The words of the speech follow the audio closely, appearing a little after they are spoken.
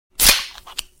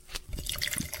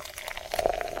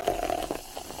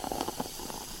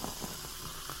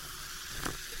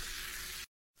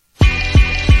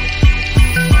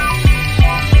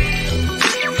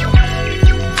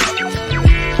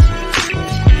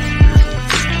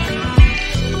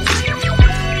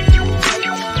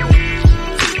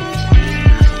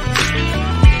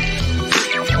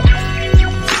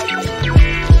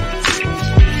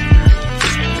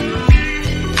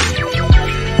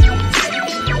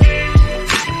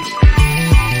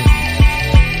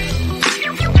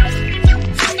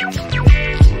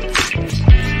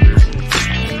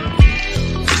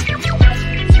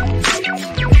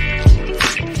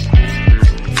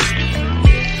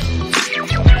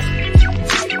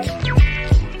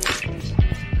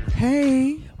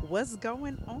Hey, What's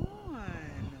going on?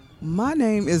 my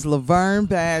name is Laverne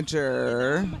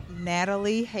Badger,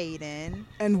 Natalie Hayden.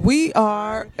 and we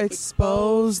are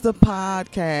Expose the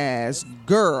Podcast.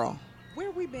 Girl, Where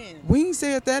we been? we ain't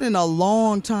said that in a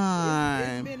long It's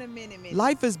time. been a minute.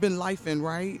 Life has been lifing,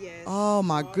 right? Yes. Oh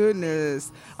my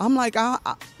goodness. I'm like,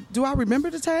 do I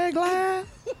remember the tagline?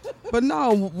 But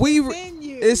no, It's in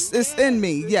you. it's in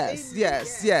me. Yes, Yes,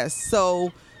 it's in you, yes.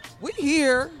 So we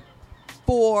here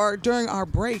for during our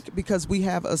break because we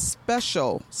have a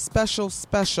special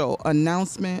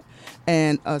announcement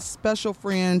and a special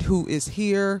friend who is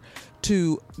here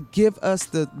to give us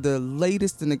the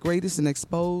latest and the greatest and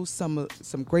expose some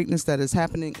greatness that is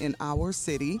happening in our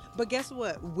city. But guess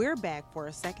what? We're back for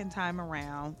a second time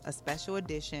around, a special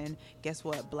edition. Guess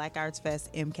what? Black Arts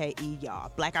Fest MKE,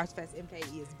 y'all. Black Arts Fest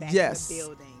MKE is back Yes. in the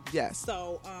building. Yes.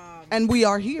 So, And we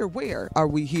are here. Where are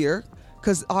we here?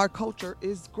 Because our culture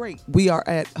is great. We are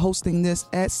hosting this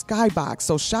at Skybox.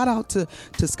 So shout out to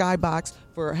Skybox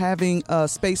for having a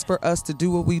space for us to do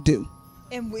what we do.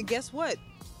 and guess what?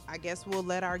 I guess we'll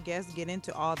let our guests get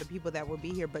into all the people that will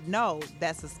be here. But no,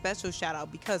 that's a special shout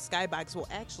out because Skybox will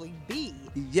actually be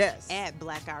Yes. at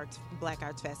Black Arts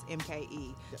Fest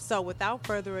MKE. So without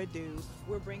further ado,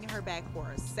 we're bringing her back for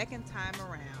a second time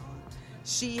around.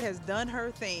 She has done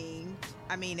her thing.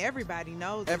 I mean, everybody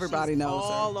knows. Everybody she's knows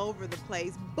her. all over the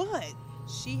place, but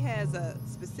she has a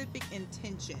specific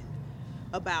intention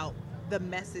about the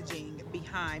messaging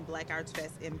behind Black Arts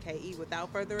Fest MKE.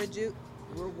 Without further ado,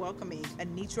 we're welcoming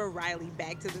Anitra Riley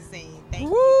back to the scene. Thank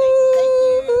you.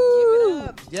 Give it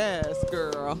up. Yes,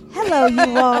 girl. Hello,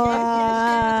 you all.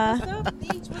 Yes. What's up,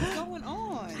 Neech? What's going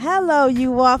on? Hello,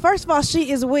 you all. First of all,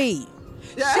 she is we,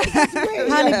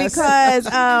 honey, Yes. because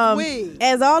We.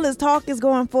 as all this talk is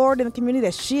going forward in the community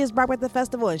that she is brought at the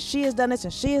festival and she has done this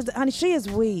and she is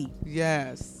we.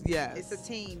 Yes. It's a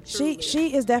team. She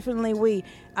truly. is definitely we.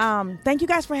 Thank you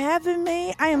guys for having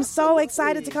me. I am so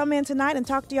excited to come in tonight and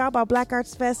talk to y'all about Black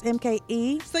Arts Fest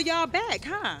MKE. So y'all back,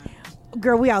 huh?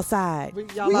 Girl, we outside. We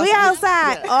We outside.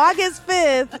 outside. Yeah. August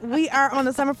 5th, we are on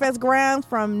the Summerfest grounds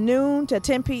from noon to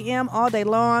 10 p.m. all day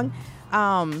long.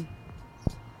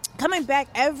 Coming back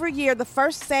every year, the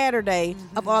first Saturday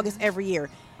of August every year.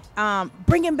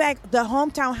 Bringing back the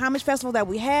Hometown Homage Festival that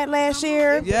we had last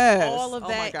year. Yes. All of Oh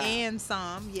my that God. and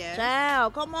some, yes.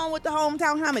 Child, come on with the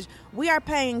Hometown Homage. We are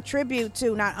paying tribute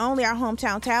to not only our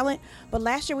hometown talent, but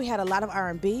last year we had a lot of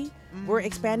R&B. We're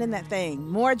expanding that thing.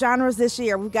 More genres this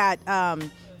year. We've got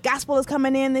gospel is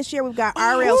coming in this year. We've got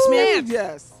R.L. Smith.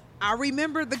 Yes. I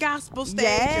remember the gospel stage.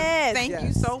 Yes. Thank you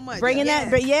Yes. so much. Bringing Yes.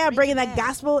 bringing that back.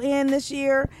 gospel in this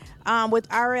year with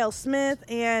R.L. Smith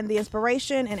and The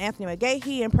Inspiration and Anthony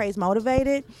McGahee and Praise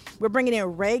Motivated. We're bringing in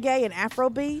reggae and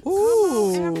Afrobeat.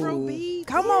 Ooh. Afrobeat.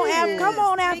 Come on, Yes. come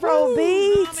on, Thank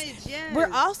Afrobeat. you. Homage, yes.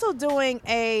 We're also doing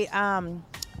a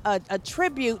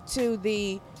tribute to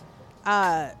the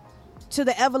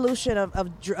evolution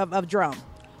of drum.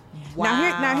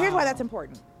 Now here's why that's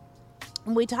important.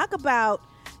 When we talk about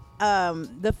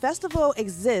the festival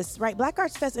exists, right? Black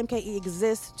Arts Fest MKE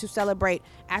exists to celebrate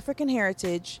African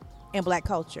heritage and Black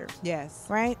culture, Yes.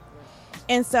 right?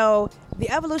 And so the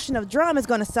evolution of drum is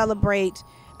going to celebrate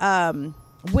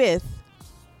with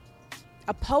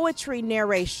a poetry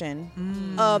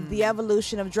narration of the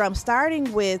evolution of drum,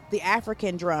 starting with the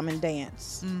African drum and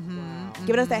dance,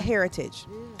 giving us that heritage.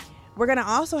 We're going to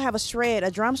also have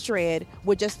a drum shred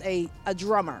with just a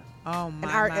drummer. Oh, An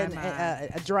my, art, my, and, my.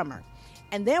 a drummer,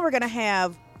 and then we're gonna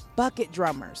have bucket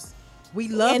drummers. We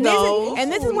love and those.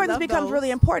 This is We where this love becomes those.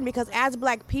 really important because as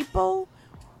Black people,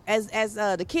 as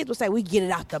the kids would say, we get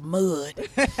it out the mud,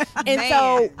 and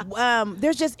so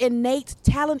there's just innate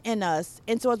talent in us.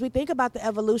 And so as we think about the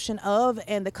evolution of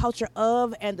and the culture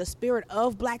of and the spirit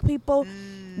of Black people,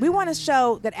 we want to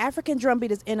show that African drum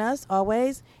beat is in us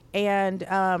always, and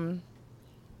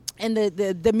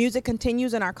the music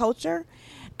continues in our culture.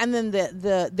 And then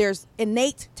there's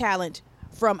innate talent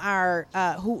from our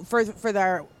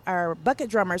our bucket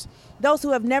drummers, those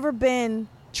who have never been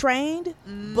trained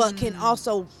but can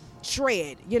also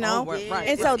shred, you know. Oh, right.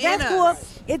 And so It's in that's cool.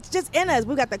 us. It's just in us.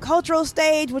 We got the cultural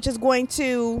stage, which is going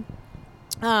to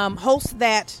host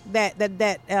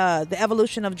the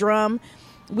evolution of drum.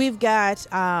 We've got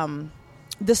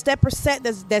the stepper set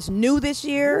that's new this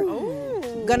year.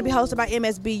 Going to be hosted by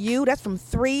MSBU. That's from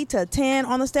 3 to 10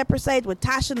 on the stepper stage with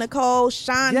Tasha Nicole,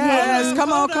 Sean Yes. Hayden.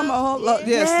 Come on.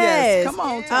 Yes. Come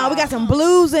on. We got some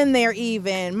blues in there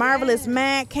even. Marvelous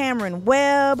Mac, Cameron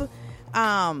Webb.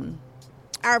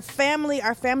 Our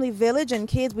family village and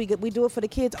kids, we do it for the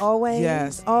kids always.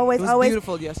 Yes. Always, It was always.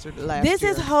 beautiful yesterday. Last This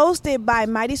year. is hosted by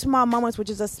Mighty Small Moments, which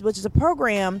is a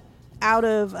program out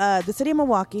of the city of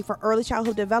Milwaukee for early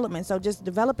childhood development. So just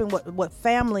developing what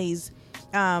families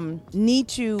need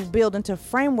to build into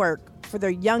framework for their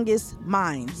youngest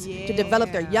minds, to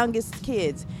develop their youngest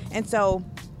kids. And so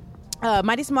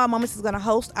Mighty Small Moments is going to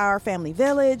host our family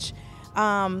village,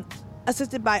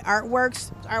 assisted by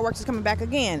Artworks. Artworks is coming back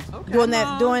again, doing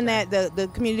that the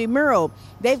community mural.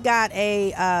 They've got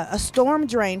a storm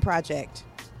drain project.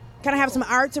 Kind of have some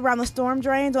arts around the storm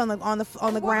drains on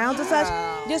the grounds and such.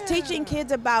 Just teaching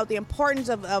kids about the importance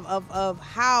of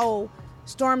how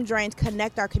storm drains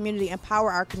connect our community,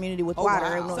 empower our community with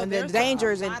water, and the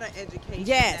dangers. A lot of education.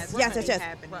 Yes.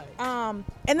 Right.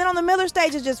 And then on the Miller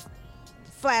stage is just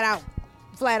flat out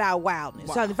wildness.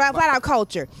 Wow. So flat out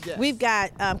culture. Yes. We've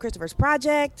got Christopher's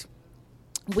Project.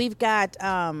 We've got,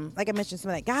 like I mentioned,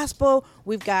 some of that gospel.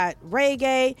 We've got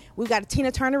reggae. We've got a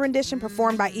Tina Turner rendition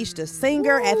performed by Ishta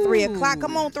Singer at 3 o'clock.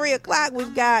 Come on, 3 o'clock.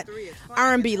 We've got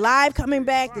R&B Live coming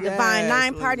back. The Divine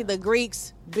Nine Party. The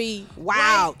Greeks be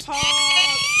wild. Wait,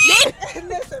 pause.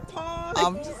 Listen, pause.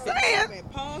 I'm just saying.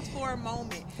 Pause for a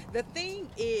moment. The thing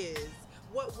is,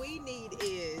 what we need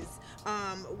is,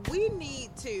 we need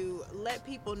to let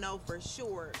people know for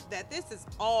sure that this is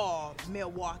all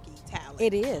Milwaukee talent.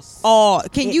 It is. All.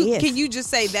 Can you just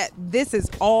say that this is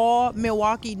all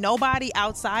Milwaukee? Nobody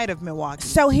outside of Milwaukee.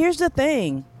 So here's the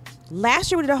thing. Last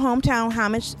year we did a hometown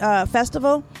homage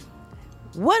festival.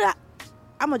 I'm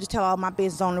gonna just tell all my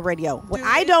business on the radio. What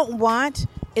I don't want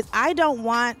is I don't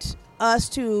want us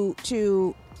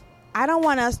to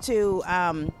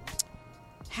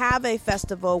have a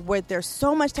festival where there's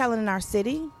so much talent in our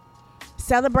city,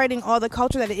 celebrating all the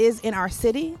culture that is in our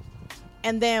city,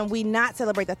 and then we not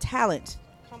celebrate the talent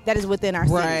that is within our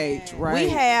city. Right. We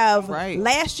have,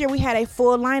 last year we had a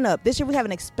full lineup. This year we have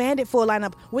an expanded full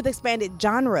lineup with expanded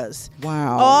genres.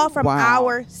 Wow. All from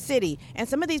our city. And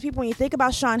some of these people, when you think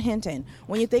about Sean Hinton,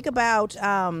 when you think about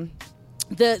our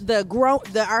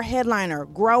headliner,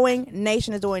 Growing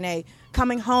Nation is doing a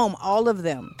Coming Home, all of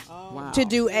them. To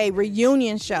do a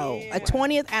reunion show, a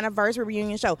 20th anniversary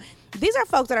reunion show. These are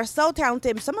folks that are so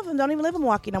talented. Some of them don't even live in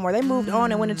Milwaukee no more. They moved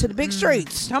on and went into the big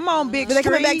streets. Come on, big streets.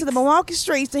 They're coming back to the Milwaukee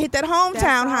streets to hit that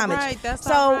hometown homage. That's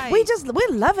so all right. we're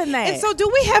loving that. And so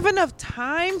do we have enough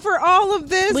time for all of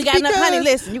this? We got enough, honey.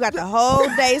 Listen, you got the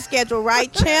whole day schedule, right,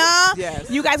 champ?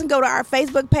 Yes. You guys can go to our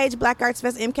Facebook page, Black Arts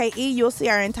Fest MKE. You'll see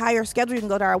our entire schedule. You can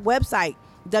go to our website,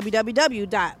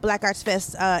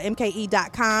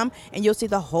 www.blackartsfestmke.com, and you'll see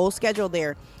the whole schedule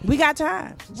there. We got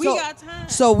time.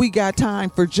 So we got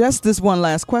time for just this one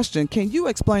last question. Can you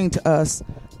explain to us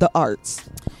the arts?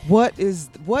 What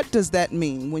does that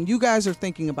mean when you guys are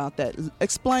thinking about that?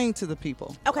 Explain to the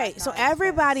people. Okay, so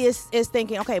everybody is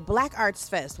thinking, okay, Black Arts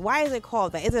Fest. Why is it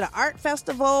called that? Is it an art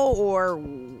festival or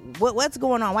what's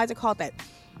going on? Why is it called that?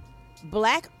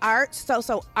 Black arts.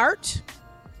 So art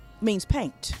means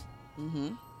paint. Mm-hmm.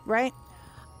 Right?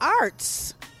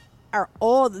 Arts are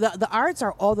all the arts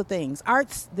are all the things.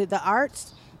 Arts, the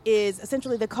arts is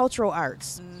essentially the cultural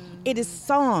arts. Mm-hmm. It is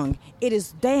song, it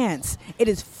is dance, it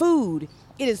is food,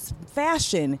 it is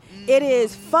fashion, it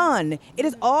is fun, it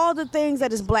is all the things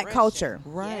that is Black culture.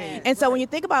 Right. And so when you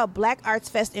think about Black Arts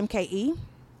Fest MKE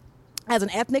as an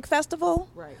ethnic festival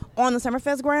on the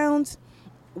Summerfest grounds,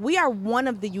 we are one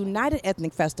of the United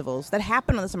Ethnic Festivals that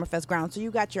happen on the Summerfest grounds. So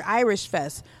you got your Irish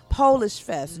Fest, Polish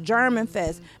Fest, German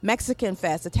Fest, Mexican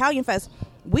Fest, Italian Fest.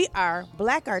 We are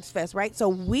Black Arts Fest, right? So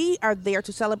we are there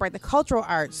to celebrate the cultural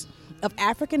arts of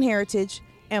African heritage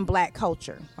and Black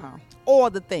culture. Wow. All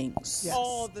the things. Yes.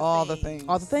 All the things.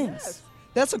 Yes.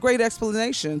 That's a great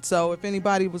explanation. So if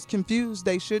anybody was confused,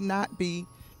 they should not be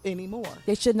anymore.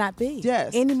 They should not be.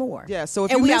 Yes. Anymore. Yes. So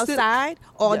if and you we missed outside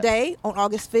all day on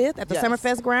August 5th at the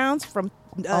Summerfest grounds from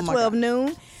 12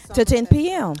 noon to 10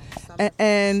 p.m.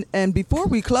 And before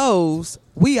we close,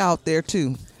 we out there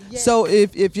too. Yes. So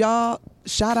if y'all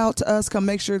shout out to us, come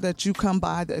make sure that you come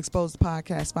by the Exposed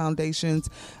Podcast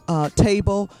Foundation's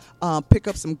table, pick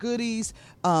up some goodies,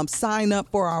 sign up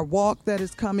for our walk that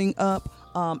is coming up,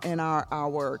 and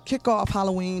our kickoff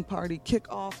Halloween party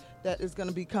kickoff that is going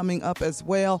to be coming up as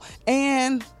well.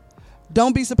 And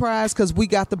don't be surprised because we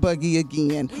got the buggy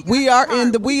again. We are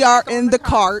in the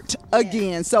cart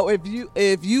again. So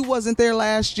if you wasn't there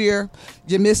last year,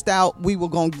 you missed out. We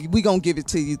gonna give it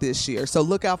to you this year. So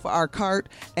look out for our cart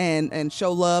and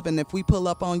show love. And if we pull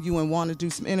up on you and want to do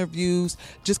some interviews,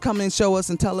 just come and show us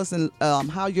and tell us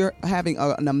how you're having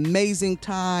an amazing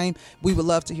time. We would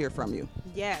love to hear from you.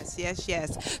 Yes.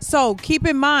 So keep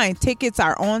in mind, tickets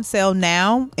are on sale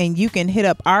now, and you can hit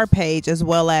up our page as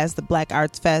well as the Black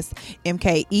Arts Fest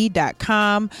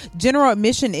MKE.com. General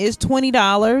admission is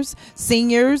 $20.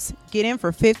 Seniors get in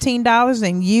for $15,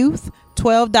 and youth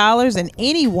 $12, and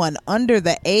anyone under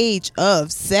the age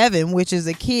of 7, which is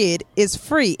a kid, is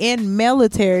free, and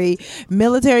military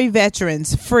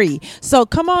veterans free. So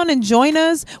come on and join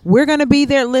us. We're going to be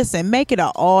there. Listen, make it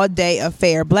an all-day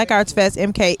affair. Black Arts Fest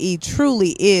MKE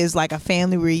truly is like a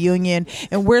family reunion,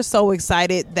 and we're so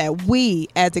excited that we,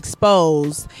 as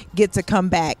Exposed, get to come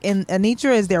back. And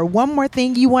Anitra, is there one more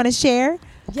thing you want to share?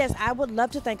 Yes, I would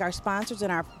love to thank our sponsors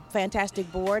and our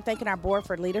fantastic board, thanking our board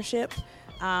for leadership,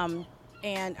 and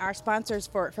our sponsors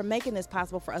for making this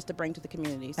possible for us to bring to the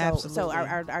community. So, Absolutely.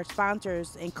 our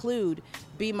sponsors include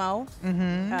BMO,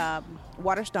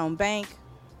 Waterstone Bank,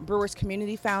 Brewers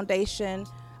Community Foundation,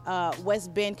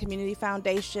 West Bend Community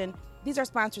Foundation. These are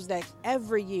sponsors that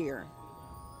every year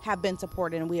have been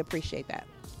supported, and we appreciate that.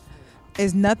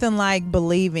 It's nothing like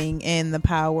believing in the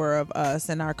power of us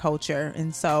and our culture.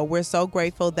 And so we're so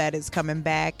grateful that it's coming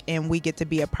back and we get to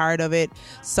be a part of it.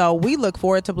 So we look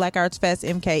forward to Black Arts Fest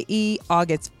MKE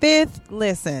August 5th.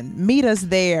 Listen, meet us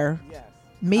there. Yes.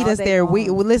 Meet All us day there.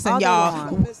 long. Listen, All day y'all. long.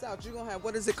 Don't miss out. You're gonna have,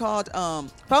 what is it called?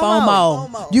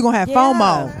 FOMO. You're going to have Yeah.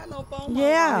 FOMO. I know FOMO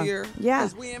Yeah. out here. Yeah.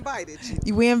 'Cause we invited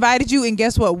you. We invited you, and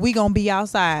guess what? We going to be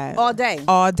outside. All day.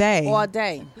 All day. All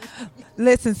day.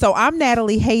 Listen, so I'm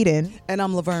Natalie Hayden. And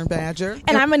I'm Laverne Badger.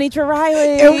 And I'm Anitra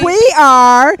Riley. And we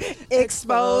are Exposed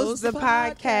Exposed the the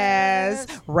Podcast.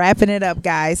 Podcast. Wrapping it up,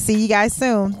 guys. See you guys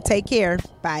soon. Take care.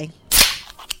 Bye.